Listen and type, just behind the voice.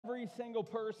every single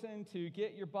person to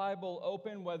get your Bible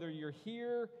open, whether you're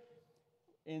here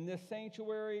in this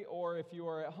sanctuary or if you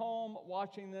are at home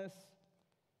watching this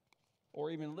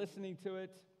or even listening to it.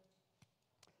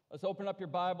 Let's open up your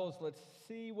Bibles. Let's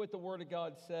see what the Word of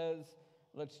God says.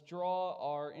 Let's draw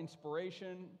our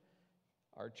inspiration,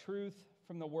 our truth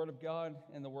from the Word of God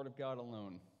and the Word of God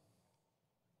alone.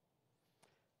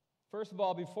 First of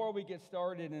all, before we get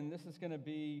started, and this is going to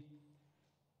be,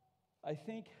 I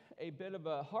think, a bit of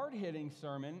a hard-hitting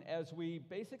sermon as we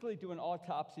basically do an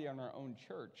autopsy on our own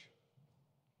church.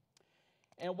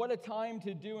 And what a time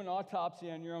to do an autopsy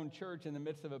on your own church in the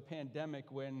midst of a pandemic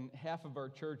when half of our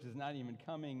church is not even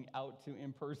coming out to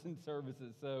in-person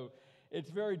services. So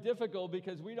it's very difficult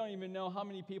because we don't even know how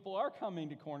many people are coming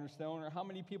to Cornerstone or how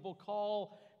many people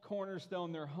call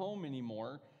Cornerstone their home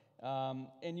anymore.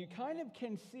 And you kind of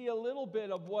can see a little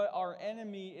bit of what our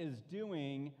enemy is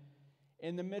doing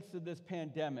in the midst of this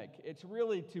pandemic. It's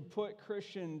really to put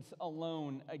Christians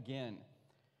alone again,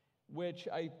 which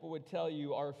I would tell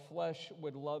you our flesh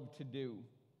would love to do.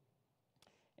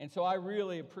 And so I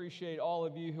really appreciate all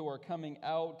of you who are coming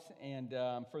out, and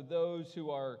for those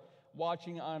who are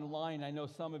watching online, I know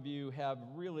some of you have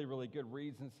really, really good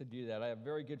reasons to do that. I have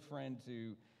very good friends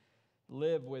who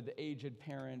live with aged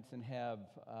parents and have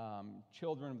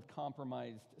children with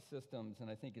compromised systems, and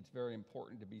I think it's very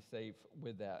important to be safe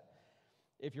with that.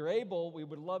 If you're able, we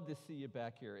would love to see you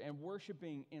back here and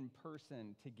worshiping in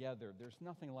person together. There's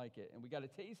nothing like it. And we got a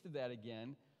taste of that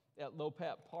again at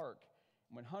Lopat Park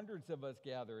when hundreds of us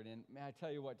gathered. And man, I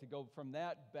tell you what, to go from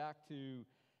that back to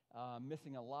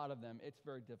missing a lot of them, it's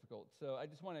very difficult. So I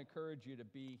just want to encourage you to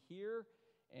be here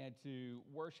and to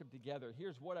worship together.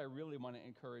 Here's what I really want to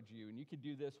encourage you. And you can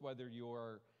do this whether you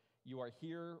are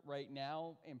here right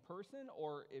now in person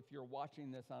or if you're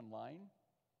watching this online.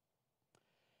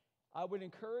 I would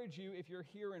encourage you, if you're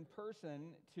here in person,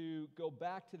 to go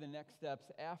back to the next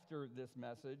steps after this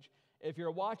message. If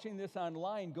you're watching this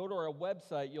online, go to our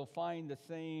website. You'll find the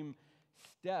same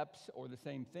steps or the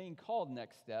same thing called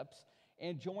Next Steps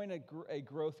and join a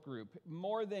growth group.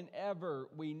 More than ever,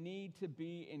 we need to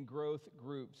be in growth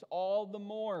groups. All the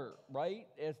more, right?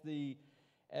 As the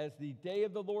day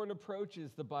of the Lord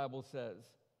approaches, the Bible says.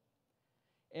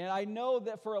 And I know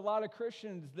that for a lot of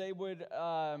Christians, they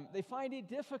find it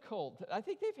difficult. I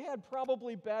think they've had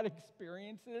probably bad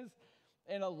experiences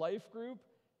in a life group,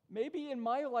 maybe in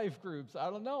my life groups. I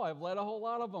don't know. I've led a whole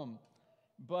lot of them.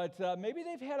 But maybe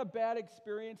they've had a bad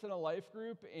experience in a life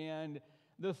group, and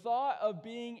the thought of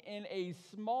being in a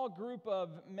small group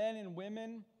of men and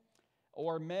women,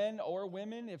 or men or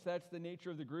women, if that's the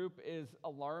nature of the group, is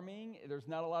alarming. There's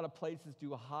not a lot of places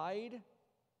to hide.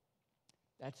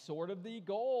 That's sort of the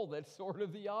goal. That's sort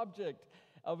of the object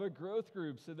of a growth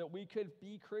group, so that we could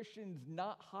be Christians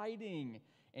not hiding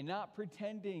and not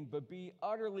pretending, but be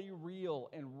utterly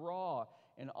real and raw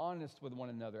and honest with one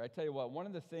another. I tell you what, one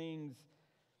of the things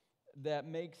that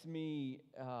makes me,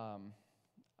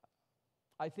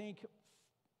 I think,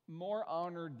 more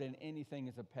honored than anything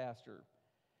as a pastor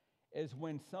is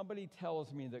when somebody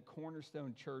tells me that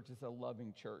Cornerstone Church is a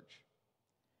loving church.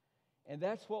 And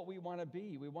that's what we want to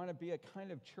be. We want to be a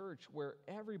kind of church where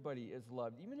everybody is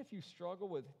loved. Even if you struggle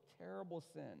with terrible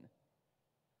sin,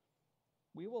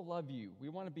 we will love you. We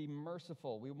want to be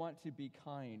merciful. We want to be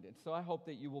kind. And so I hope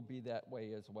that you will be that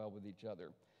way as well with each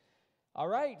other. All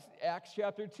right, Acts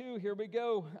chapter 2, here we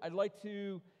go. I'd like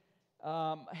to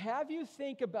have you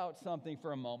think about something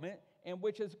for a moment, and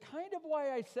which is kind of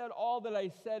why I said all that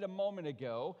I said a moment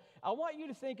ago. I want you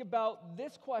to think about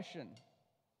this question.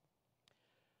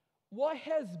 What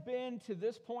has been, to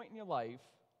this point in your life,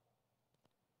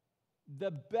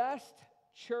 the best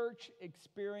church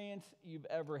experience you've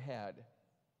ever had?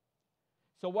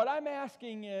 So what I'm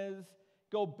asking is,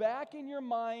 go back in your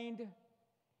mind,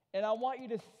 and I want you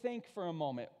to think for a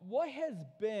moment. What has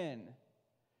been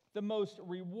the most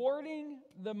rewarding,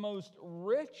 the most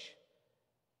rich,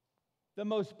 the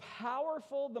most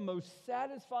powerful, the most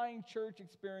satisfying church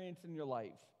experience in your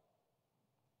life?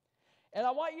 And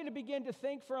I want you to begin to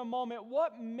think for a moment,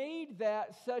 what made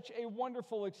that such a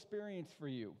wonderful experience for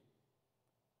you?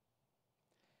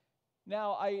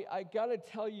 Now, I got to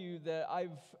tell you that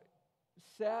I've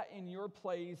sat in your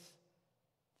place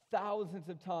thousands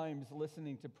of times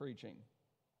listening to preaching.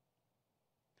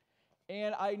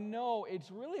 And I know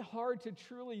it's really hard to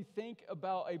truly think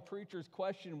about a preacher's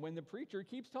question when the preacher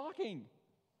keeps talking.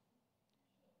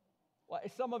 Well,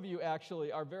 some of you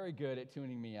actually are very good at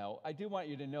tuning me out. I do want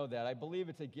you to know that. I believe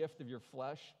it's a gift of your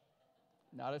flesh,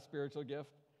 not a spiritual gift.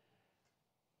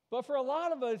 But for a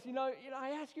lot of us, I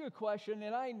ask you a question,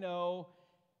 and I know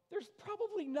there's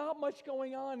probably not much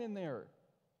going on in there.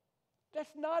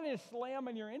 That's not a slam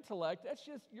on your intellect. That's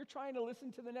just you're trying to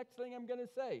listen to the next thing I'm going to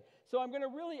say. So I'm going to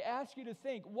really ask you to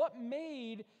think, what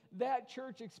made that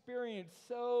church experience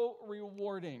so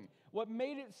rewarding? What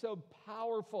made it so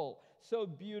powerful, so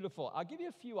beautiful? I'll give you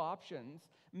a few options.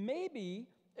 Maybe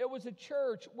it was a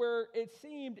church where it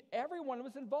seemed everyone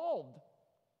was involved.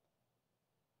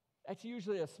 That's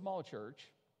usually a small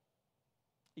church.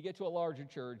 You get to a larger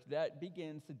church, that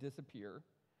begins to disappear.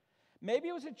 Maybe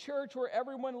it was a church where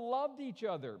everyone loved each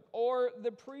other, or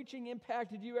the preaching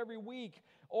impacted you every week,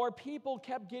 or people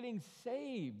kept getting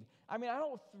saved. I mean, I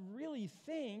don't really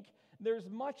think there's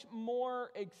much more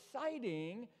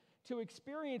exciting to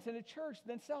experience in a church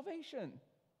than salvation.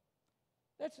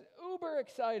 That's uber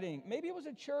exciting. Maybe it was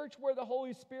a church where the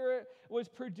Holy Spirit was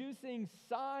producing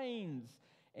signs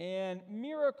and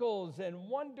miracles and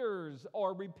wonders,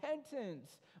 or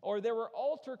repentance, or there were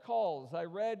altar calls. I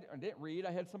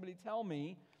had somebody tell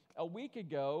me a week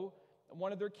ago,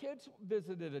 one of their kids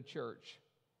visited a church.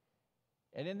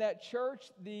 And in that church,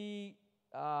 the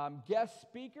guest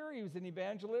speaker, he was an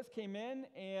evangelist, came in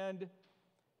and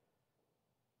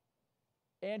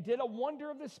did a wonder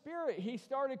of the Spirit. He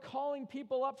started calling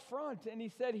people up front, and he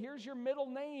said, here's your middle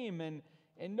name, and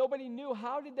nobody knew.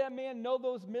 How did that man know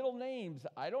those middle names?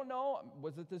 I don't know.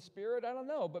 Was it the Spirit? I don't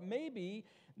know. But maybe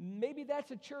that's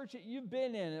a church that you've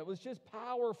been in. It was just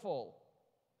powerful.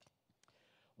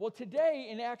 Well, today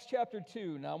in Acts chapter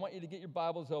 2, now I want you to get your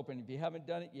Bibles open. If you haven't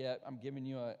done it yet, I'm giving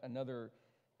you another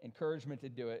encouragement to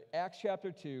do it. Acts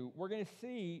chapter 2, we're going to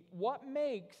see what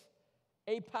makes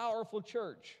a powerful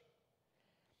church.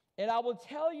 And I will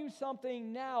tell you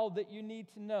something now that you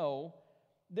need to know.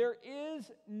 There is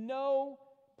no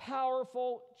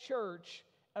powerful church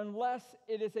unless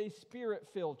it is a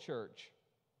Spirit-filled church.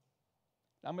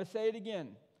 I'm going to say it again.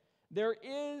 There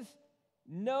is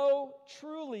no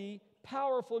truly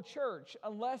powerful church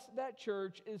unless that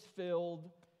church is filled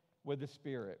with the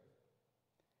Spirit.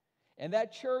 And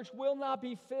that church will not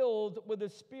be filled with the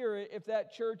Spirit if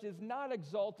that church is not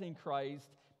exalting Christ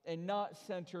and not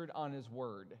centered on His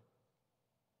Word.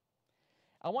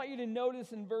 I want you to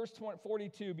notice in verse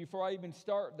 42, before I even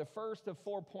start, the first of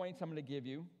 4 points I'm going to give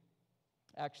you.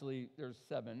 Actually, there's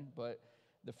 7, but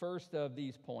the first of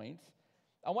these points.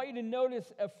 I want you to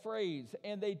notice a phrase,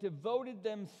 and they devoted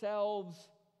themselves.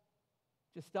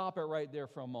 Just stop it right there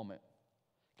for a moment.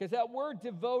 Because that word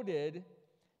devoted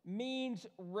means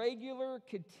regular,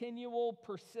 continual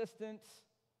persistence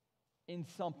in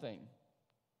something.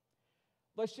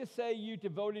 Let's just say you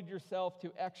devoted yourself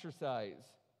to exercise.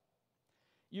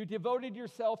 You devoted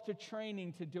yourself to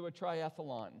training to do a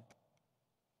triathlon.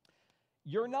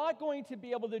 You're not going to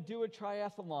be able to do a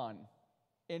triathlon.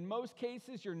 In most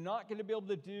cases, you're not going to be able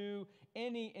to do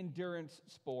any endurance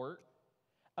sport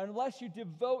unless you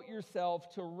devote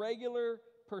yourself to regular,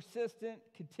 persistent,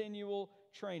 continual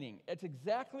training. That's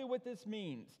exactly what this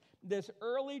means. This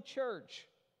early church,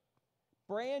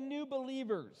 brand new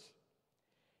believers,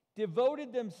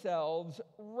 devoted themselves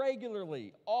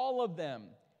regularly, all of them,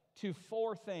 to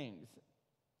 4 things.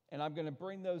 And I'm going to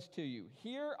bring those to you.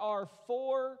 Here are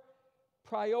 4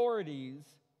 priorities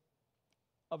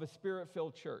of a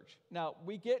Spirit-filled church. Now,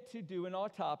 we get to do an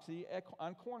autopsy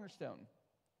on Cornerstone.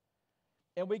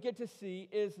 And we get to see,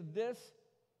 is this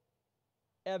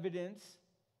evidence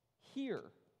here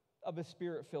of a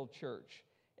Spirit-filled church?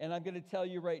 And I'm going to tell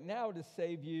you right now, to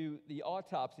save you the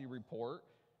autopsy report,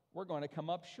 we're going to come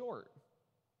up short.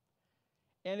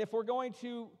 And if we're going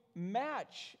to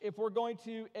match, if we're going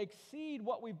to exceed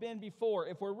what we've been before,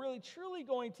 if we're really truly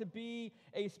going to be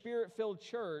a Spirit-filled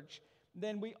church,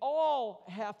 then we all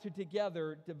have to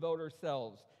together devote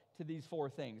ourselves to these 4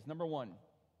 things. Number 1,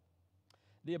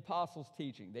 the apostles'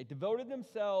 teaching. They devoted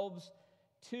themselves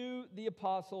to the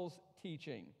apostles'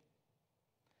 teaching.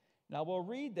 Now we'll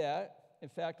read that. In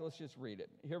fact, let's just read it.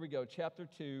 Here we go, chapter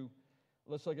 2.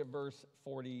 Let's look at verse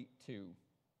 42.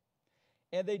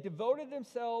 And they devoted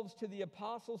themselves to the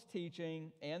apostles'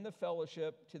 teaching and the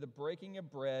fellowship, to the breaking of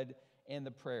bread and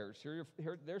the prayers.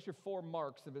 There's your 4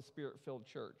 marks of a Spirit-filled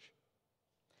church.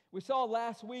 We saw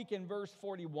last week in verse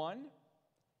 41.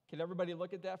 Can everybody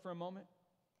look at that for a moment?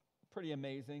 Pretty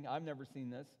amazing. I've never seen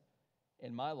this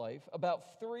in my life.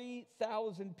 About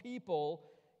 3,000 people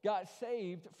got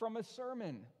saved from a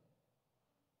sermon.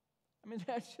 I mean,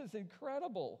 that's just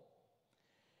incredible.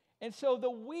 And so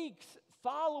the weeks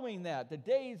following that, the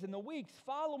days and the weeks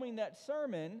following that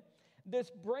sermon, this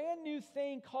brand new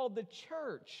thing called the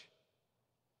church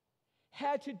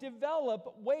had to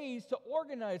develop ways to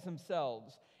organize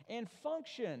themselves and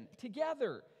function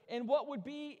together in what would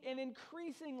be an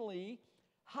increasingly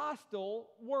hostile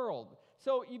world.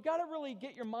 So you've got to really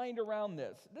get your mind around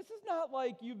this. This is not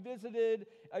like you visited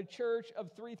a church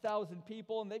of 3,000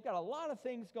 people and they've got a lot of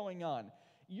things going on.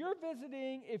 You're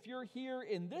visiting, if you're here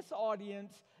in this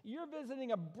audience, you're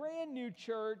visiting a brand new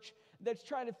church that's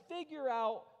trying to figure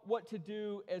out what to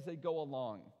do as they go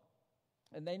along.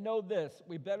 And they know this: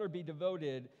 we better be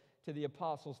devoted to the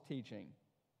apostles' teaching.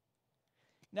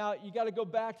 Now, you got to go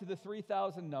back to the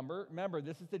 3,000 number. Remember,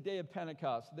 this is the day of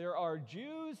Pentecost. There are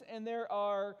Jews and there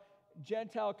are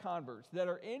Gentile converts that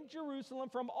are in Jerusalem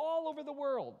from all over the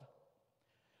world.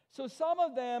 So some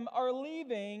of them are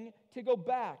leaving to go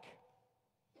back.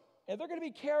 And they're going to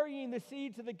be carrying the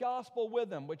seeds of the gospel with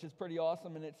them, which is pretty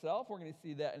awesome in itself. We're going to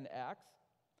see that in Acts.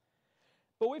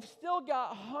 But we've still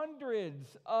got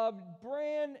hundreds of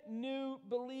brand new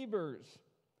believers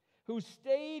who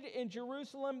stayed in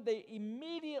Jerusalem. They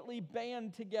immediately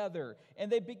band together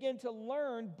and they begin to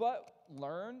learn, but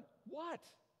learn what?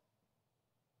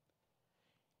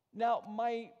 Now,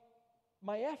 my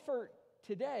effort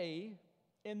today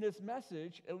in this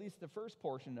message, at least the first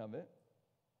portion of it,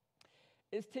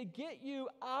 is to get you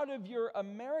out of your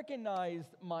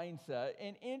Americanized mindset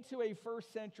and into a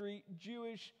first century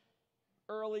Jewish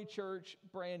early church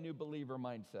brand new believer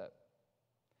mindset.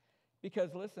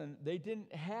 Because listen, they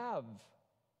didn't have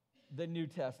the New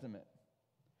Testament.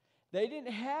 They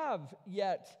didn't have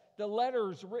yet the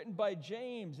letters written by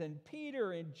James and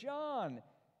Peter and John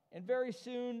and very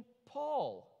soon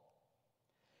Paul.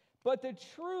 But the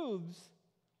truths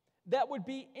that would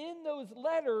be in those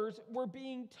letters were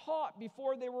being taught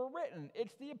before they were written.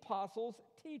 It's the apostles'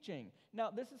 teaching. Now,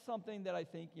 this is something that I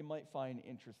think you might find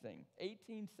interesting.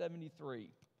 1873,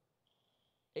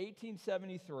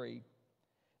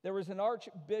 there was an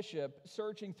archbishop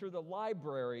searching through the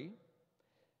library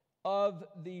of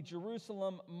the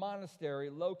Jerusalem monastery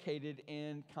located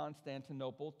in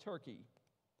Constantinople, Turkey.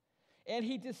 And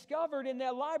he discovered in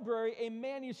that library a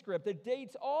manuscript that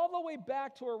dates all the way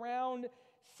back to around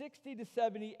 60 to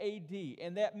 70 AD.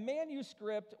 And that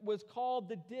manuscript was called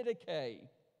the Didache.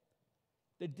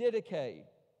 The Didache.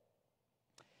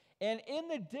 And in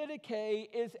the Didache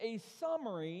is a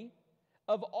summary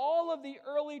of all of the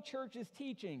early church's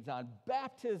teachings on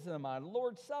baptism, on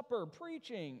Lord's Supper,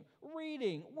 preaching,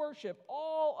 reading, worship.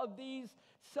 All of these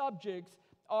subjects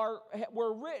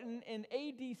were written in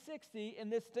AD 60 in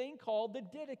this thing called the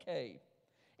Didache.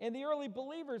 And the early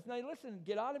believers, now listen,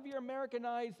 get out of your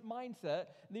Americanized mindset.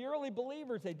 The early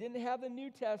believers, they didn't have the New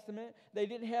Testament. They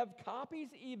didn't have copies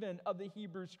even of the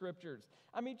Hebrew Scriptures.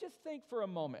 I mean, just think for a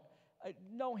moment.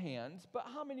 No hands, but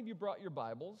how many of you brought your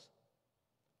Bibles?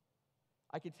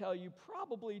 I could tell you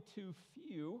probably too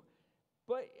few,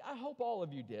 but I hope all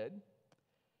of you did.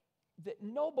 That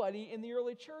nobody in the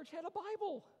early church had a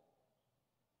Bible.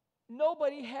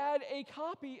 Nobody had a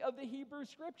copy of the Hebrew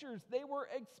Scriptures. They were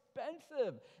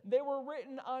expensive. They were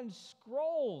written on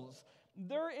scrolls.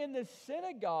 They're in the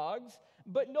synagogues,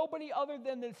 but nobody other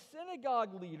than the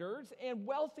synagogue leaders and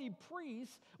wealthy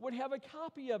priests would have a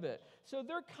copy of it. So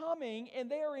they're coming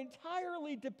and they are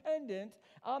entirely dependent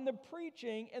on the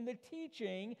preaching and the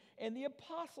teaching and the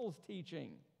apostles'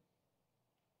 teaching.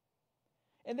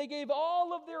 And they gave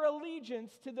all of their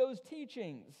allegiance to those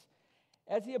teachings.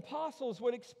 As the apostles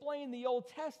would explain the Old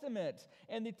Testament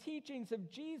and the teachings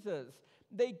of Jesus,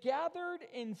 they gathered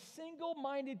in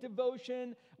single-minded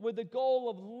devotion with the goal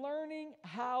of learning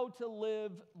how to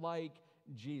live like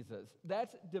Jesus.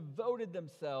 That's devoted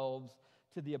themselves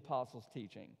to the apostles'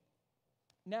 teaching.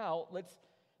 Now, let's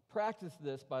practice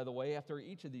this, by the way, after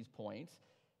each of these points.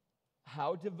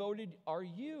 How devoted are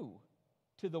you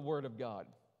to the Word of God?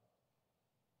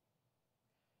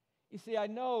 You see, I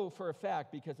know for a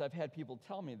fact, because I've had people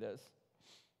tell me this,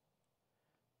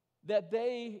 that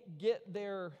they get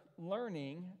their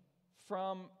learning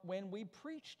from when we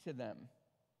preach to them.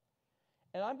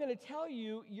 And I'm going to tell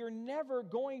you, you're never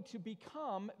going to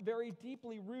become very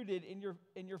deeply rooted in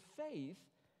your faith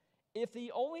if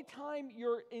the only time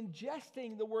you're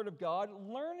ingesting the Word of God,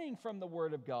 learning from the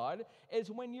Word of God, is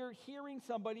when you're hearing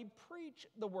somebody preach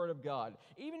the Word of God.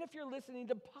 Even if you're listening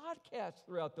to podcasts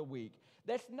throughout the week,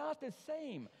 that's not the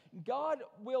same. God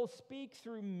will speak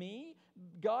through me.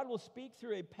 God will speak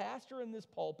through a pastor in this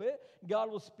pulpit.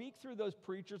 God will speak through those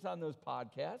preachers on those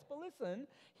podcasts. But listen,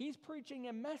 He's preaching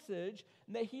a message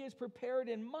that He has prepared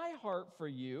in my heart for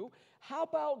you. How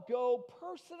about go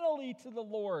personally to the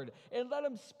Lord and let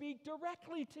Him speak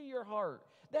directly to your heart?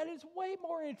 That is way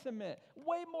more intimate,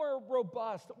 way more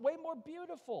robust, way more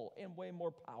beautiful, and way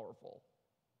more powerful.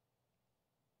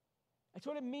 That's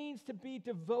what it means to be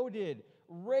devoted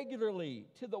regularly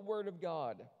to the Word of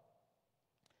God.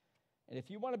 And if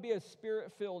you want to be a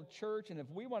Spirit-filled church, and if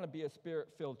we want to be a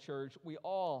Spirit-filled church, we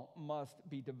all must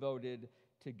be devoted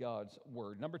to God's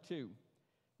Word. Number 2,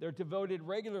 they're devoted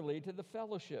regularly to the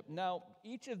fellowship. Now,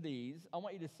 each of these, I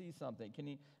want you to see something.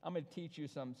 I'm going to teach you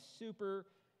some super,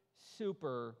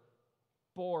 super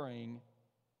boring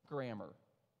grammar.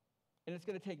 And it's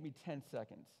going to take me 10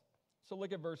 seconds. So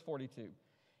look at verse 42.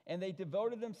 And they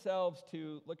devoted themselves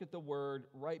to, look at the word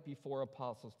right before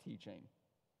apostles' teaching.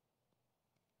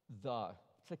 The.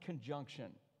 It's a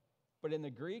conjunction. But in the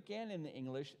Greek and in the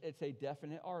English, it's a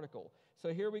definite article. So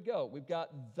here we go. We've got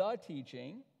the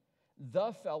teaching,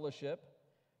 the fellowship,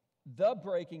 the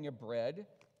breaking of bread,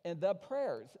 and the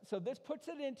prayers. So this puts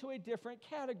it into a different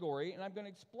category, and I'm going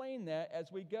to explain that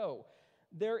as we go.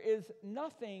 There is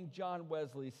nothing, John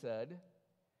Wesley said,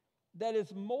 that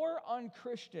is more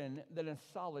unchristian than a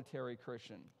solitary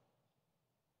Christian.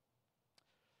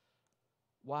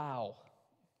 Wow.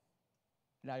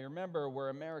 Now you remember, we're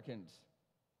Americans,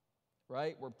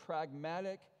 right? We're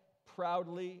pragmatic,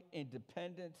 proudly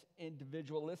independent,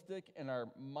 individualistic in our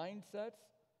mindsets.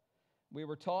 We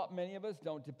were taught, many of us,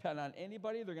 don't depend on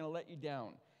anybody, they're going to let you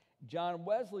down. John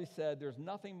Wesley said there's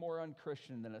nothing more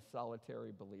unchristian than a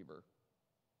solitary believer.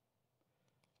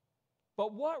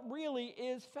 But what really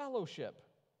is fellowship?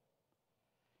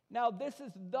 Now, this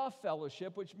is the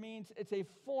fellowship, which means it's a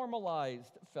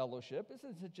formalized fellowship. This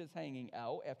isn't just hanging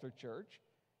out after church.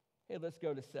 Hey, let's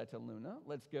go to Seta Luna.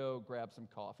 Let's go grab some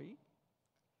coffee.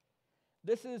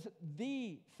 This is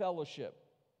the fellowship.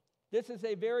 This is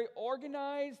a very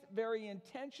organized, very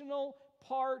intentional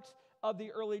part of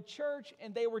the early church,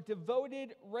 and they were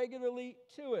devoted regularly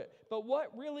to it. But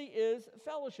what really is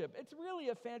fellowship? It's really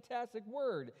a fantastic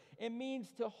word. It means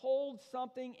to hold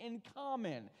something in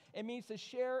common. It means to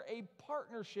share a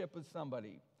partnership with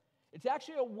somebody. It's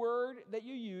actually a word that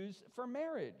you use for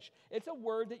marriage. It's a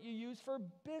word that you use for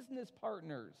business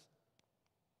partners.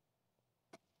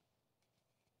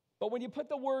 But when you put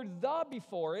the word the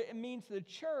before it, it means the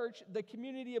church, the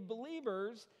community of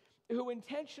believers who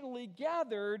intentionally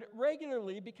gathered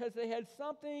regularly because they had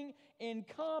something in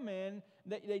common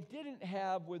that they didn't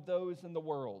have with those in the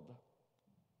world.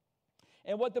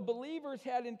 And what the believers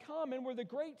had in common were the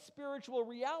great spiritual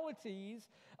realities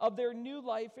of their new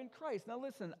life in Christ. Now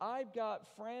listen, I've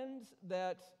got friends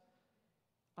that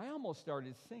I almost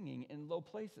started singing in low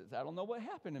places. I don't know what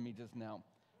happened to me just now.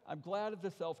 I'm glad of the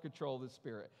self-control of the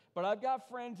Spirit. But I've got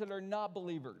friends that are not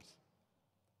believers.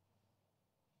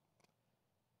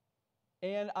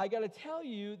 And I got to tell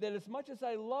you that as much as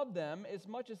I love them, as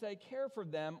much as I care for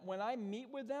them, when I meet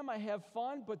with them, I have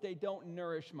fun, but they don't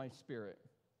nourish my spirit.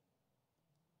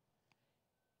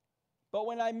 But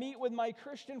when I meet with my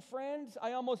Christian friends,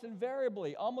 I almost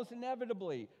invariably, almost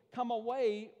inevitably come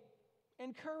away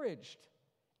encouraged,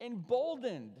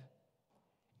 emboldened,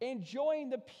 enjoying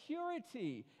the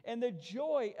purity and the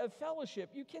joy of fellowship.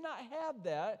 You cannot have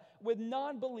that with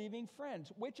non-believing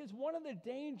friends, which is one of the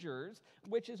dangers,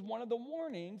 which is one of the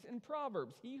warnings in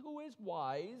Proverbs. He who is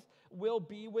wise will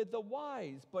be with the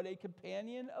wise, but a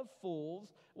companion of fools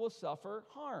will suffer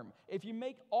harm. If you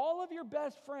make all of your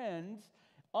best friends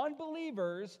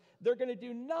unbelievers, they're going to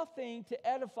do nothing to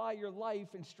edify your life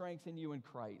and strengthen you in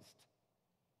Christ.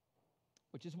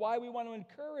 Which is why we want to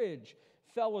encourage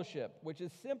fellowship, which is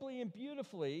simply and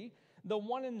beautifully the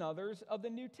one another's of the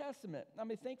New Testament. I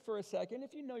mean, think for a second.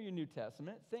 If you know your New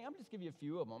Testament, I'm just give you a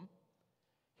few of them.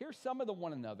 Here's some of the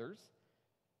one another's.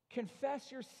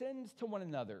 Confess your sins to one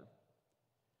another.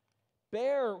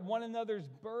 Bear one another's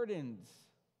burdens.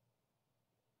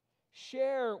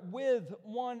 Share with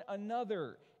one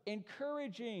another.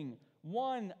 Encouraging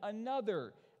one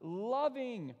another.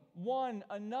 Loving one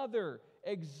another.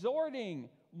 Exhorting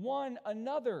one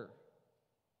another.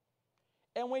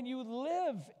 And when you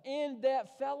live in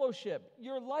that fellowship,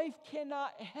 your life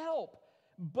cannot help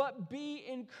but be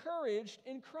encouraged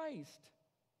in Christ.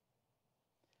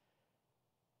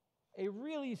 A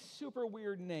really super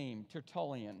weird name,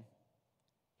 Tertullian.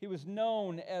 He was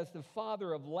known as the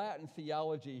father of Latin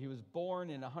theology. He was born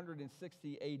in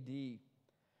 160 AD.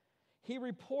 He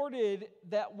reported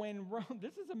that when Rome,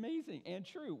 this is amazing and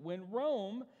true, when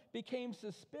Rome became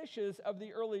suspicious of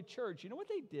the early church, you know what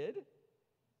they did?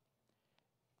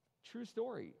 True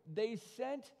story. They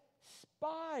sent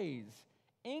spies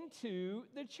into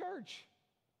the church.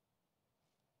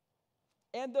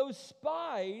 And those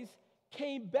spies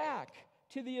came back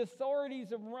to the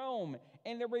authorities of Rome,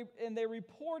 and they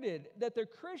reported that the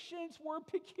Christians were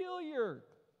peculiar.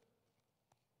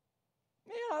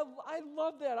 Man, I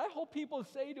love that. I hope people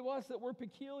say to us that we're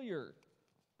peculiar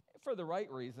for the right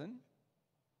reason.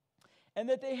 And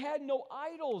that they had no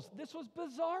idols. This was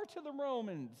bizarre to the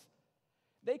Romans.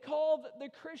 They called the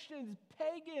Christians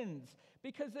pagans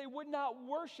because they would not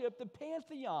worship the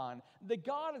pantheon, the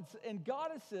gods and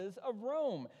goddesses of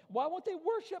Rome. Why won't they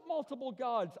worship multiple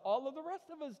gods? All of the rest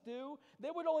of us do. They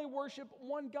would only worship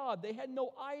one God. They had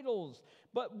no idols,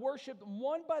 but worshiped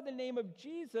one by the name of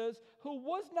Jesus, who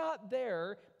was not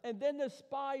there. And then the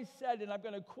spies said, and I'm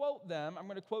going to quote them, I'm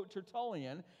going to quote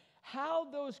Tertullian, how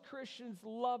those Christians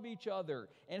love each other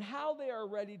and how they are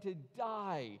ready to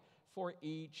die for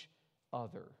each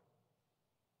other.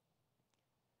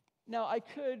 Now, I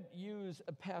could use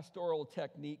a pastoral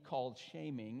technique called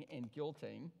shaming and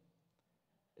guilting.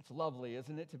 It's lovely,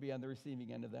 isn't it, to be on the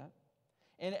receiving end of that?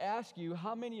 And ask you,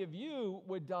 how many of you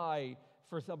would die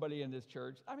for somebody in this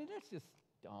church? I mean, that's just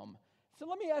dumb. So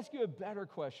let me ask you a better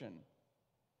question.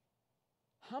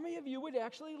 How many of you would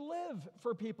actually live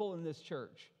for people in this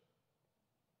church?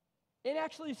 And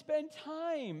actually spend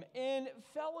time in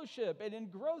fellowship and in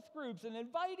growth groups and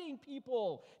inviting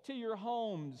people to your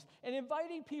homes and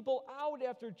inviting people out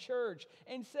after church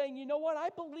and saying, you know what, I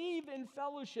believe in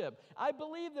fellowship. I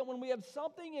believe that when we have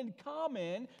something in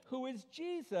common, who is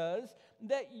Jesus,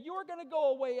 that you're going to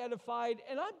go away edified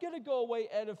and I'm going to go away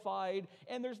edified,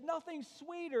 and there's nothing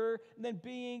sweeter than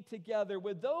being together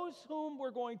with those whom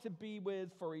we're going to be with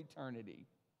for eternity.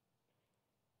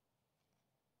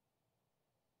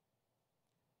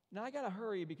 Now, I got to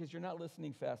hurry because you're not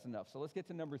listening fast enough. So let's get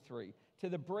to number 3. To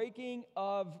the breaking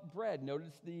of bread.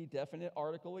 Notice the definite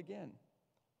article again.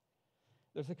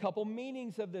 There's a couple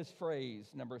meanings of this phrase.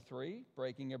 Number 3,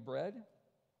 breaking of bread.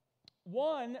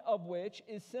 One of which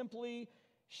is simply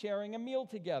sharing a meal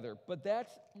together. But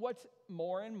that's what's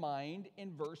more in mind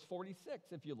in verse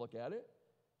 46, if you look at it.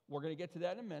 We're going to get to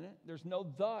that in a minute. There's no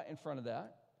 "the" in front of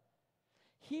that.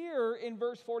 Here in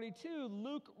verse 42,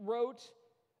 Luke wrote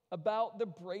about the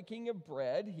breaking of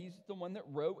bread. He's the one that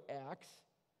wrote Acts.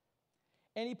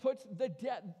 And he puts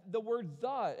the word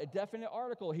 "the," a definite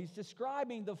article. He's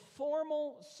describing the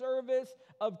formal service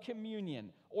of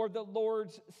communion or the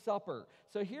Lord's Supper.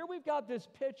 So here we've got this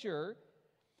picture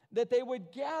that they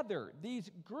would gather,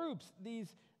 these groups,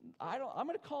 I'm going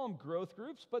to call them growth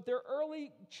groups, but they're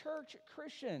early church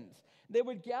Christians. They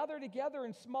would gather together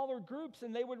in smaller groups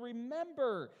and they would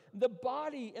remember the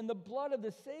body and the blood of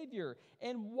the Savior.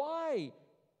 And why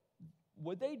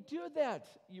would they do that,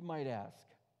 you might ask?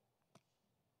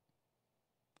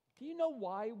 Do you know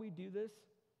why we do this?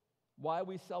 Why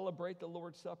we celebrate the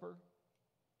Lord's Supper?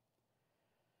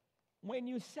 When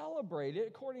you celebrate it,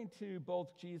 according to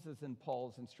both Jesus and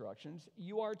Paul's instructions,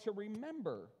 you are to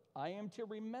remember. I am to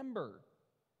remember.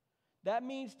 That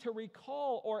means to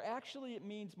recall, or actually it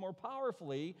means more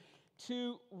powerfully,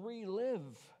 to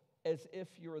relive as if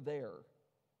you're there.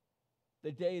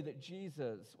 The day that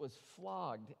Jesus was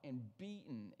flogged and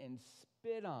beaten and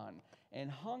spit on and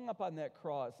hung up on that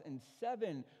cross, and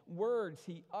 7 words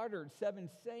he uttered, 7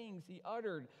 sayings he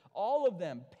uttered, all of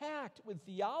them packed with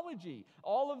theology,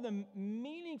 all of them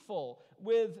meaningful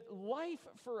with life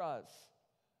for us.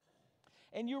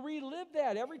 And you relive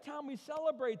that every time we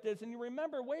celebrate this, and you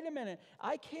remember, wait a minute,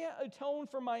 I can't atone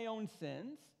for my own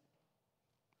sins.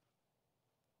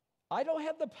 I don't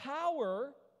have the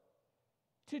power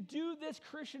to do this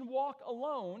Christian walk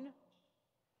alone.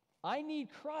 I need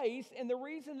Christ, and the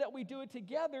reason that we do it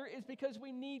together is because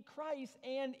we need Christ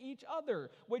and each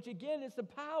other, which again is the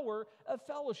power of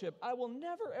fellowship. I will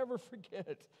never, ever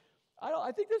forget.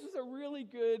 I think this is a really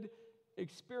good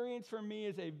experience for me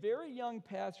as a very young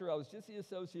pastor. I was just the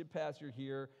associate pastor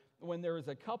here when there was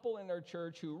a couple in our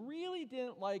church who really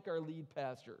didn't like our lead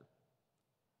pastor.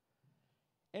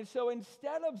 And so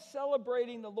instead of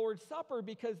celebrating the Lord's Supper,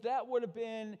 because that would have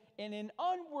been in an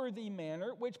unworthy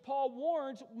manner, which Paul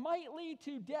warns might lead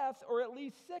to death or at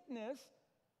least sickness,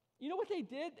 you know what they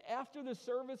did after the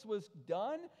service was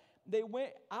done? They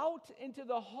went out into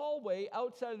the hallway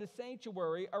outside of the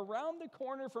sanctuary, around the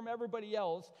corner from everybody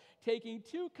else, taking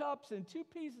 2 cups and 2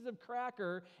 pieces of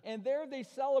cracker, and there they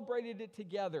celebrated it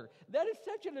together. That is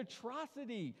such an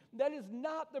atrocity. That is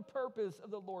not the purpose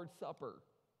of the Lord's Supper.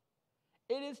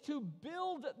 It is to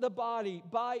build the body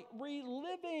by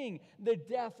reliving the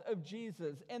death of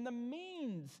Jesus and the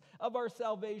means of our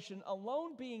salvation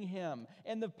alone being Him,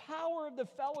 and the power of the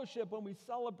fellowship when we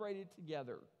celebrate it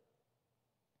together.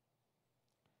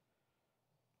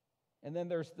 And then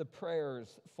there's the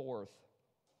prayers, fourth.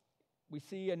 We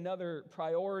see another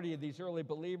priority of these early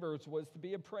believers was to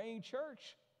be a praying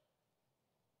church.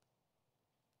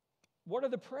 What are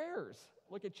the prayers?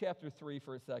 Look at chapter 3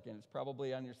 for a second. It's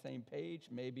probably on your same page,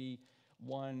 maybe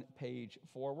one page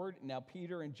forward. Now,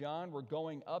 Peter and John were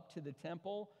going up to the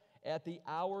temple at the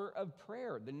hour of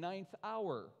prayer, the 9th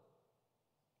hour.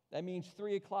 That means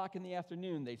 3 o'clock in the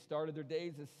afternoon. They started their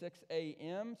days at 6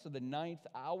 a.m., so the ninth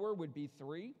hour would be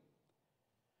 3.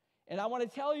 And I want to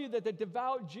tell you that the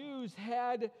devout Jews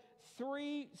had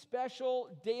 3 special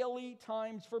daily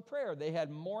times for prayer. They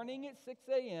had morning at 6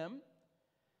 a.m.,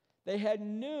 they had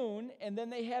noon, and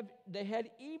then they had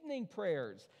evening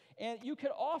prayers. And you could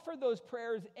offer those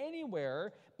prayers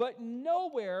anywhere, but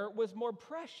nowhere was more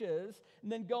precious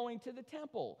than going to the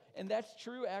temple. And that's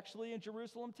true actually in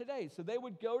Jerusalem today. So they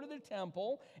would go to the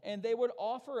temple and they would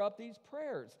offer up these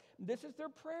prayers. This is their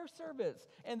prayer service.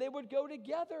 And they would go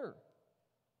together.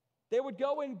 They would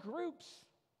go in groups.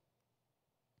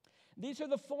 These are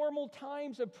the formal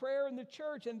times of prayer in the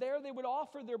church, and there they would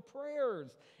offer their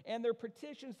prayers and their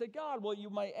petitions to God. Well, you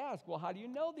might ask, well, how do you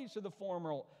know these are the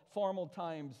formal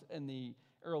times in the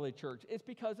early church? It's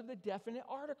because of the definite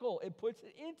article. It puts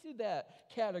it into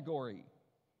that category.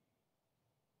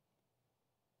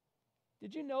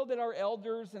 Did you know that our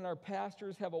elders and our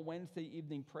pastors have a Wednesday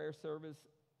evening prayer service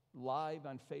live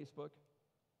on Facebook?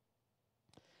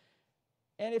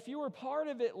 And if you were part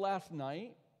of it last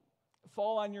night,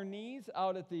 fall on your knees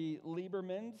out at the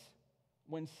Liebermans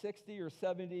when 60 or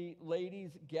 70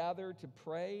 ladies gathered to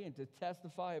pray and to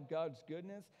testify of God's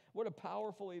goodness. What a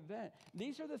powerful event.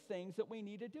 These are the things that we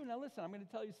need to do. Now listen, I'm going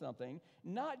to tell you something.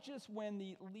 Not just when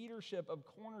the leadership of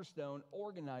Cornerstone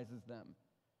organizes them.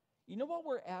 You know what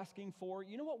we're asking for?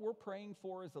 You know what we're praying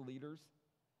for as the leaders?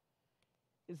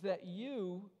 Is that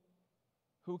you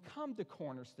who come to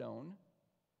Cornerstone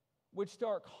would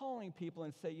start calling people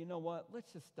and say, you know what,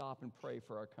 let's just stop and pray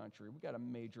for our country. We've got a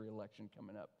major election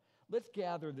coming up. Let's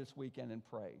gather this weekend and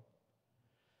pray.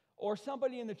 Or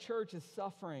somebody in the church is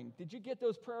suffering. Did you get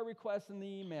those prayer requests in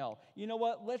the email? You know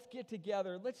what, let's get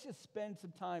together. Let's just spend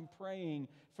some time praying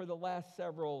for the last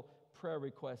several prayer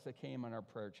requests that came on our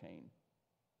prayer chain.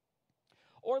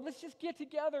 Or let's just get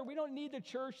together. We don't need the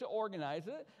church to organize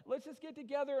it. Let's just get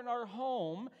together in our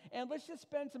home and let's just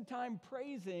spend some time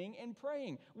praising and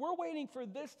praying. We're waiting for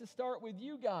this to start with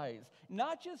you guys,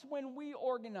 not just when we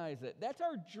organize it. That's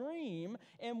our dream.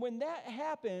 And when that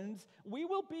happens, we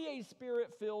will be a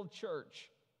spirit-filled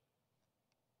church.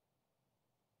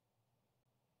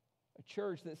 A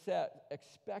church that sat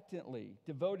expectantly,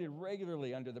 devoted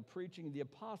regularly under the preaching of the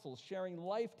apostles, sharing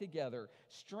life together,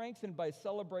 strengthened by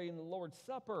celebrating the Lord's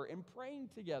Supper and praying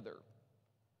together.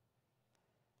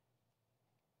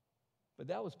 But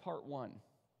that was part 1.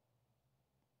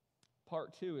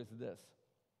 Part 2 is this.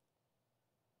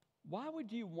 Why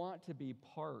would you want to be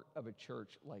part of a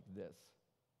church like this?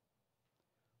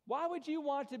 Why would you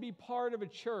want to be part of a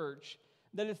church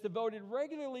that is devoted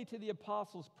regularly to the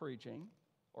apostles' preaching,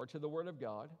 or to the Word of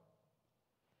God,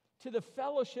 to the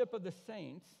fellowship of the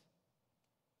saints,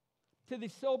 to the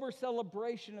sober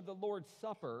celebration of the Lord's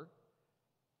Supper,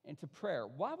 and to prayer?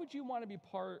 Why would you want to be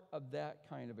part of that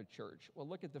kind of a church? Well,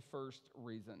 look at the first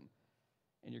reason,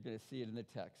 and you're going to see it in the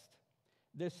text.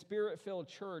 This spirit-filled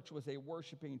church was a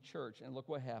worshiping church, and look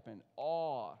what happened.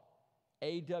 Awe,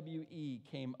 A-W-E,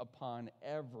 came upon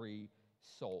every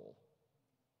soul.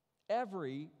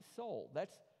 Every soul.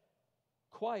 That's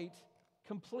quite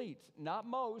complete, not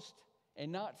most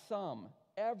and not some,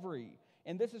 every.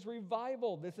 And this is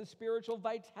revival, this is spiritual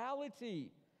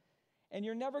vitality. And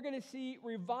you're never going to see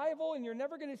revival and you're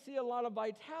never going to see a lot of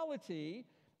vitality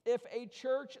if a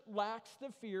church lacks the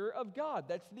fear of God.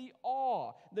 That's the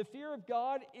awe. The fear of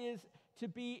God is to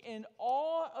be in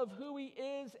awe of who He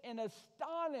is and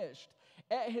astonished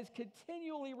at His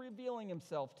continually revealing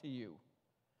Himself to you.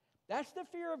 That's the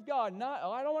fear of God. Not,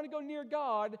 oh, I don't want to go near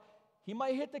God. He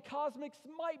might hit the cosmic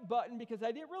smite button because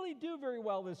I didn't really do very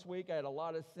well this week. I had a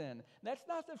lot of sin. That's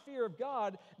not the fear of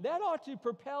God. That ought to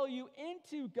propel you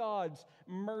into God's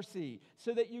mercy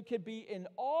so that you could be in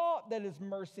awe that His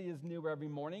mercy is new every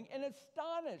morning and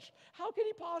astonished. How could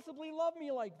He possibly love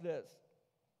me like this?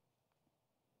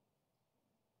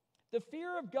 The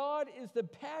fear of God is the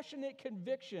passionate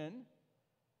conviction.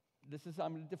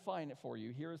 I'm going to define it for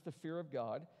you. Here is the fear of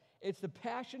God. It's the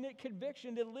passionate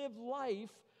conviction to live life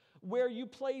where you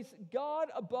place God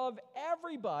above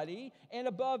everybody and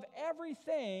above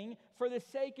everything for the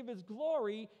sake of His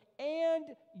glory and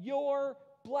your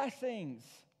blessings.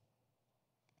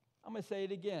 I'm going to say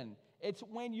it again. It's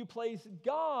when you place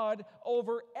God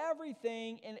over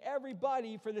everything and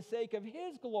everybody for the sake of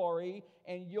His glory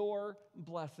and your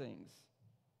blessings.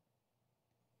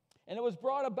 And it was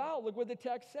brought about, look what the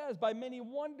text says, by many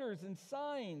wonders and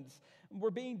signs were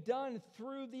being done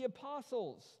through the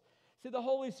apostles. See, the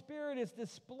Holy Spirit is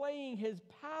displaying His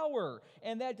power,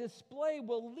 and that display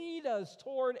will lead us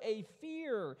toward a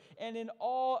fear and an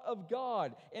awe of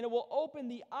God, and it will open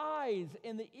the eyes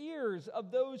and the ears of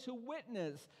those who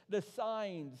witness the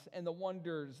signs and the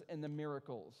wonders and the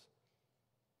miracles.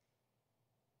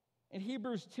 In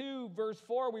Hebrews 2, verse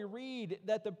 4, we read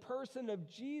that the person of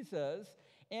Jesus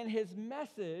and His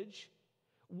message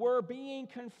were being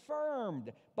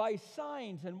confirmed by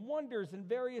signs and wonders and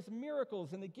various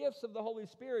miracles and the gifts of the Holy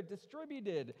Spirit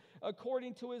distributed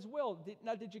according to His will.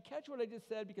 Now, did you catch what I just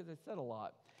said? Because I said a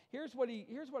lot. Here's what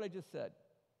I just said.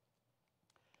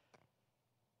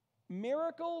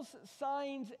 Miracles,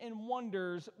 signs, and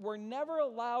wonders were never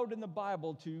allowed in the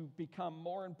Bible to become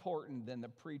more important than the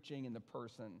preaching and the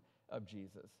person of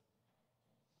Jesus.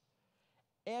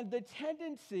 And the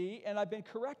tendency, and I've been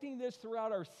correcting this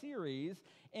throughout our series,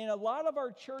 in a lot of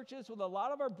our churches with a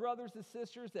lot of our brothers and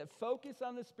sisters that focus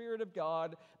on the Spirit of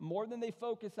God more than they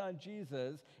focus on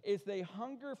Jesus, is they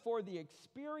hunger for the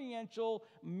experiential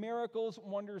miracles,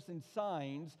 wonders, and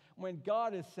signs when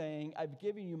God is saying, I've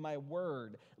given you my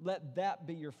word. Let that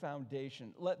be your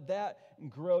foundation. Let that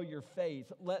grow your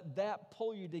faith. Let that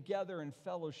pull you together in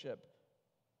fellowship.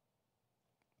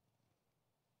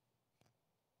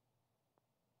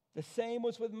 The same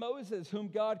was with Moses, whom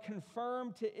God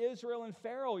confirmed to Israel and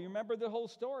Pharaoh. You remember the whole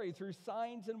story through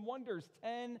signs and wonders,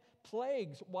 10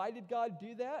 plagues. Why did God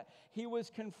do that? He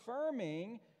was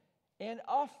confirming and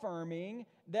affirming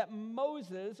that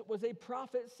Moses was a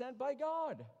prophet sent by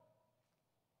God.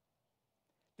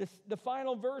 The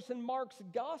final verse in Mark's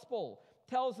gospel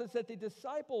tells us that the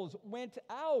disciples went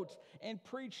out and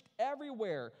preached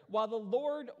everywhere while the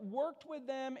Lord worked with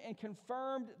them and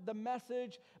confirmed the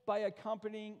message by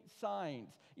accompanying signs.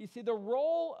 You see, the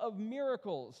role of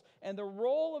miracles and the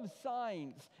role of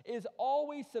signs is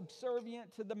always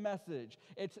subservient to the message.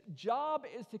 Its job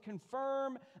is to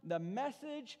confirm the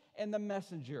message and the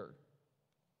messenger,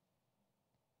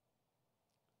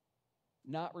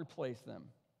 not replace them.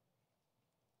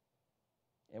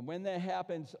 And when that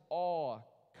happens, awe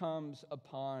comes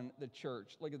upon the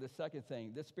church. Look at the second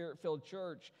thing. This Spirit-filled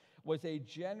church was a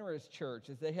generous church,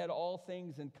 as they had all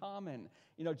things in common.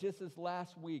 You know, just this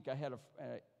last week, I had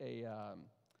a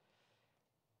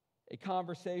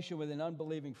conversation with an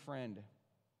unbelieving friend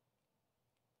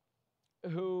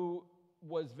who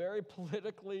was very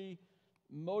politically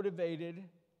motivated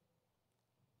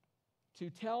to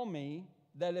tell me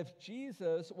that if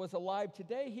Jesus was alive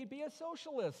today, he'd be a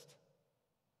socialist.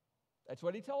 That's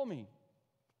what he told me.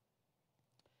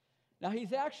 Now,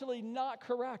 he's actually not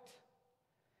correct.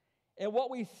 And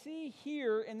what we see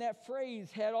here in that phrase,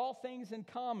 had all things in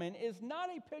common, is not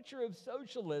a picture of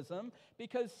socialism,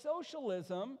 because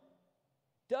socialism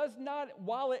does not,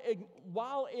 while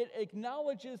it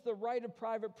acknowledges the right of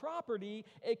private property,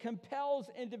 it compels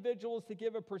individuals to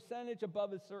give a percentage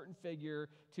above a certain figure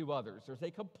to others. There's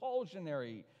a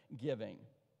compulsionary giving.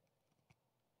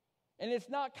 And it's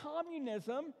not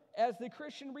communism, as the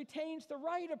Christian retains the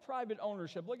right of private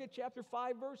ownership. Look at chapter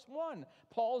 5, verse 1.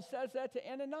 Paul says that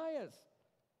to Ananias.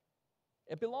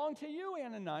 It belonged to you,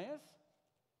 Ananias.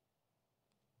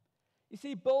 You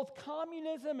see, both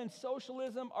communism and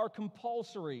socialism are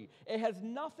compulsory. It has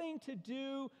nothing to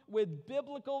do with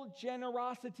biblical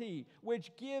generosity, which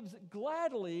gives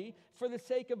gladly for the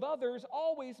sake of others,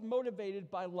 always motivated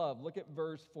by love. Look at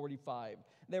verse 45.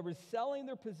 They were selling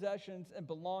their possessions and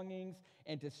belongings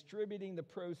and distributing the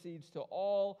proceeds to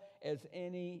all as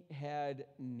any had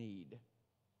need.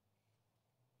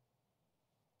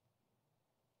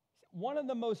 One of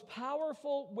the most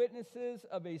powerful witnesses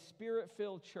of a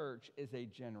Spirit-filled church is a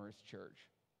generous church.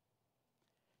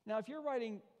 Now, if you're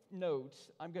writing notes,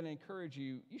 I'm going to encourage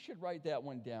you, you should write that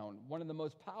one down. One of the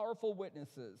most powerful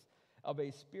witnesses of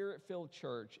a Spirit-filled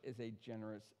church is a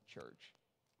generous church.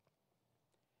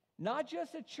 Not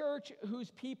just a church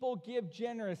whose people give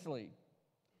generously,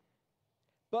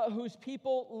 but whose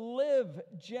people live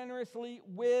generously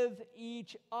with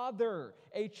each other.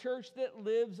 A church that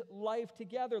lives life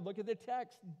together. Look at the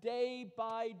text, day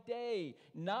by day,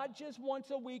 not just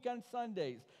once a week on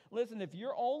Sundays. Listen, if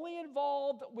you're only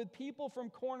involved with people from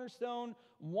Cornerstone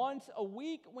once a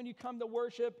week when you come to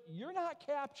worship, you're not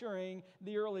capturing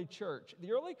the early church.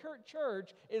 The early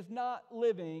church did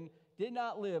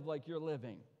not live like you're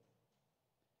living.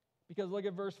 Because look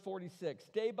at verse 46.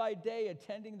 Day by day,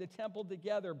 attending the temple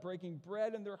together, breaking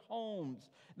bread in their homes,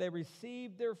 they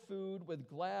received their food with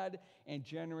glad and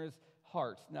generous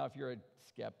hearts. Now, if you're a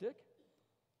skeptic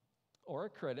or a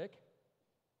critic,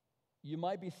 you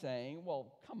might be saying,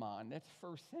 well, come on, that's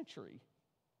first century.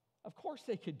 Of course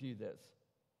they could do this.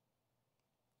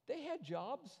 They had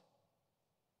jobs.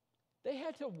 They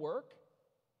had to work.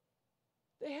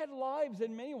 They had lives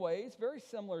in many ways very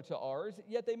similar to ours,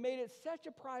 yet they made it such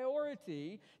a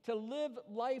priority to live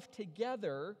life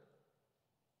together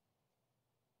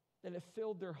that it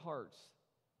filled their hearts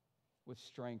with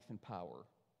strength and power.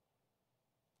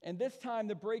 And this time,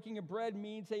 the breaking of bread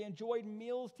means they enjoyed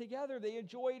meals together. They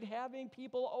enjoyed having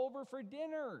people over for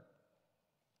dinner.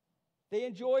 They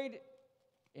enjoyed,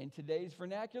 in today's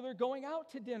vernacular, going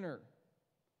out to dinner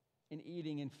and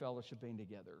eating and fellowshipping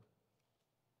together.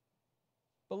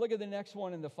 But look at the next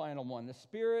one and the final one. The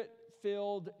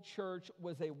Spirit-filled church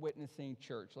was a witnessing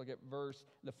church. Look at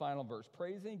the final verse.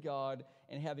 Praising God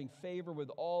and having favor with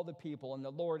all the people. And the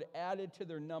Lord added to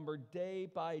their number day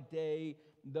by day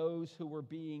those who were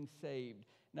being saved.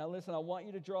 Now listen, I want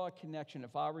you to draw a connection.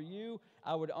 If I were you,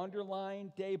 I would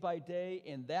underline day by day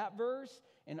in that verse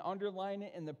and underline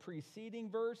it in the preceding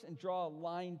verse and draw a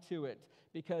line to it.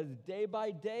 Because day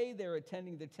by day, they're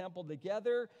attending the temple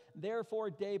together. Therefore,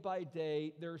 day by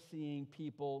day, they're seeing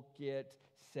people get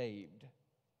saved. Do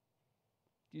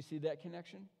you see that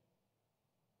connection?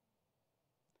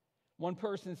 One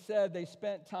person said they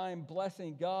spent time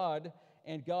blessing God,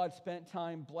 and God spent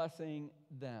time blessing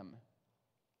them.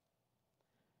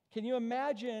 Can you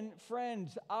imagine,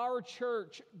 friends, our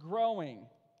church growing?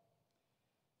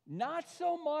 Not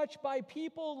so much by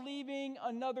people leaving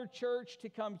another church to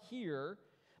come here,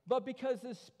 but because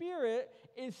the Spirit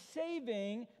is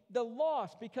saving the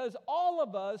lost, because all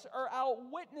of us are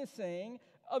out witnessing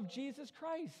of Jesus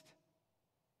Christ.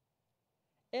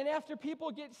 And after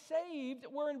people get saved,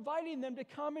 we're inviting them to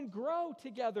come and grow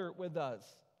together with us.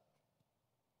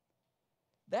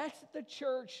 That's the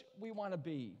church we want to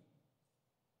be.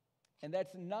 And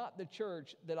that's not the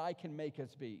church that I can make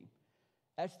us be.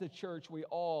 That's the church we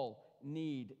all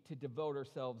need to devote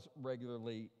ourselves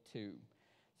regularly to.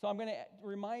 So I'm going to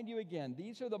remind you again,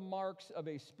 these are the marks of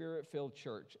a Spirit-filled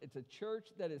church. It's a church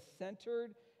that is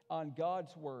centered on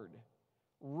God's Word,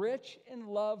 rich in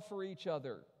love for each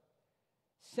other,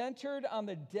 centered on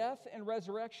the death and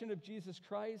resurrection of Jesus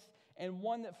Christ, and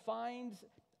one that finds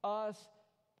us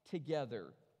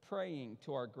together, praying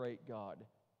to our great God.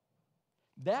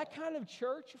 That kind of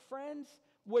church, friends,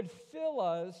 would fill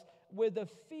us with the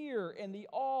fear and the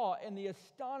awe and the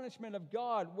astonishment of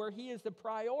God, where He is the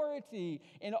priority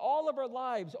in all of our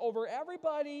lives, over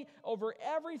everybody, over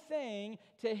everything,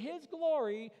 to His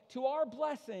glory, to our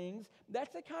blessings.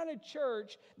 That's the kind of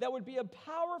church that would be a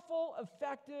powerful,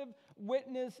 effective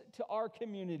witness to our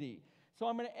community. So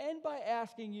I'm going to end by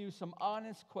asking you some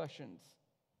honest questions.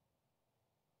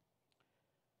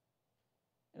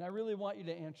 And I really want you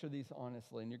to answer these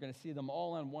honestly, and you're going to see them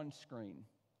all on one screen.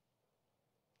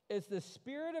 Is the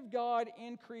Spirit of God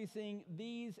increasing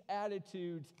these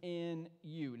attitudes in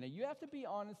you? Now, you have to be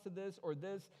honest to this, or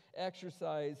this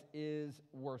exercise is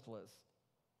worthless.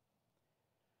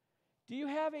 Do you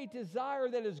have a desire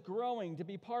that is growing to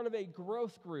be part of a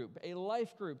growth group, a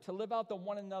life group, to live out the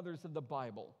one another's of the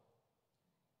Bible?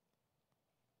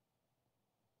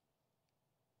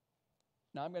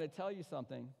 Now, I'm going to tell you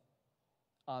something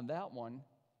on that one.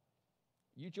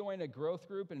 You join a growth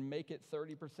group and make it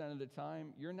 30% of the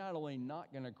time, you're not only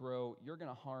not going to grow, you're going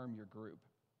to harm your group.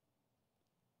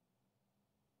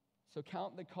 So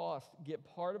count the cost, get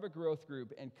part of a growth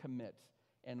group and commit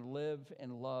and live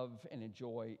and love and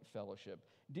enjoy fellowship.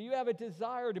 Do you have a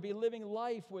desire to be living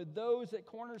life with those at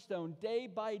Cornerstone day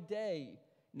by day,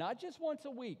 not just once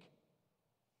a week?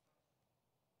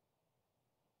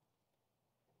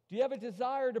 Do you have a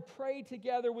desire to pray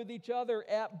together with each other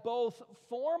at both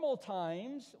formal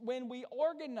times when we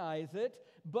organize it,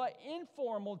 but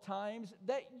informal times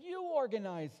that you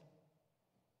organize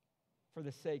for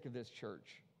the sake of this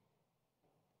church?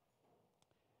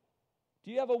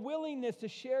 Do you have a willingness to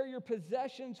share your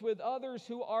possessions with others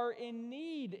who are in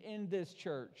need in this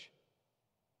church?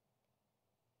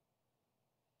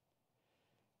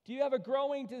 Do you have a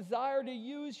growing desire to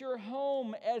use your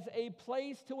home as a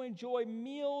place to enjoy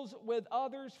meals with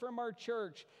others from our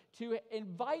church, to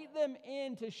invite them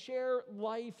in to share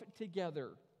life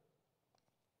together?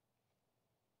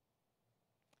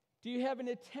 Do you have an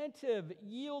attentive,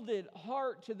 yielded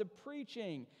heart to the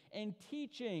preaching and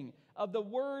teaching of the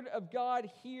Word of God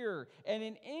here, and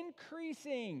an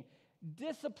increasing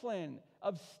discipline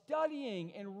of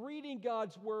studying and reading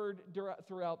God's Word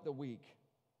throughout the week?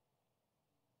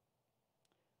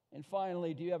 And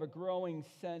finally, do you have a growing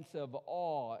sense of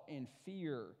awe and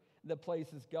fear that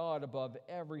places God above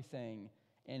everything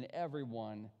and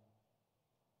everyone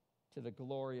to the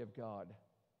glory of God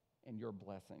and your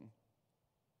blessing?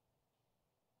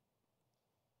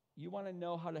 You want to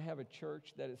know how to have a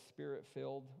church that is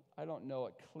Spirit-filled? I don't know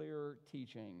a clearer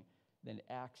teaching than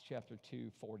Acts chapter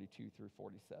 2, 42 through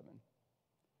 47.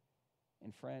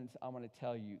 And friends, I want to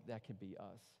tell you that could be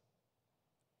us.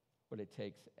 But it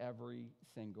takes every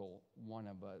single one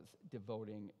of us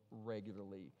devoting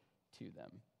regularly to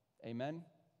them. Amen?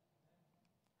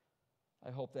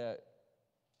 I hope that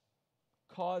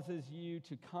causes you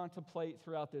to contemplate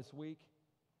throughout this week,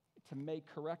 to make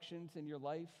corrections in your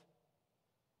life,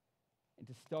 and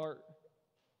to start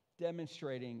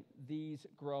demonstrating these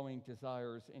growing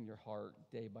desires in your heart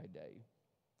day by day.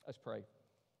 Let's pray.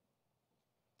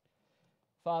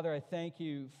 Father, I thank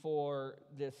you for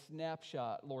this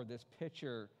snapshot, Lord, this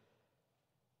picture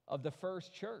of the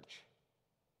first church.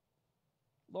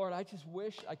 Lord, I just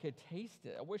wish I could taste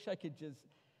it. I wish I could just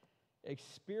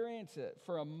experience it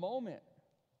for a moment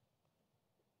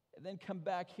and then come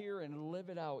back here and live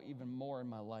it out even more in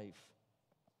my life.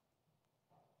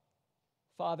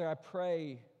 Father, I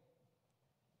pray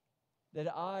that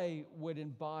I would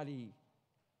embody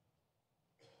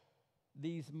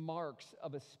these marks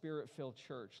of a spirit-filled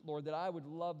church. Lord, that I would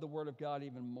love the Word of God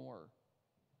even more.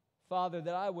 Father,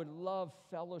 that I would love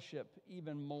fellowship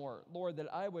even more. Lord,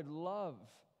 that I would love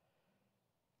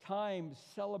times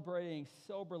celebrating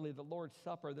soberly the Lord's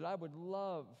Supper, that I would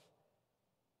love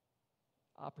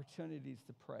opportunities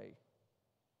to pray.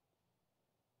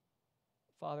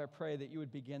 Father, I pray that you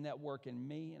would begin that work in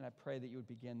me, and I pray that you would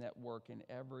begin that work in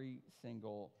every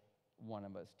single one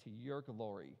of us, to your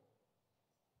glory,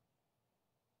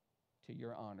 to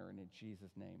your honor, and in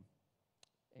Jesus' name,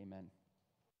 amen.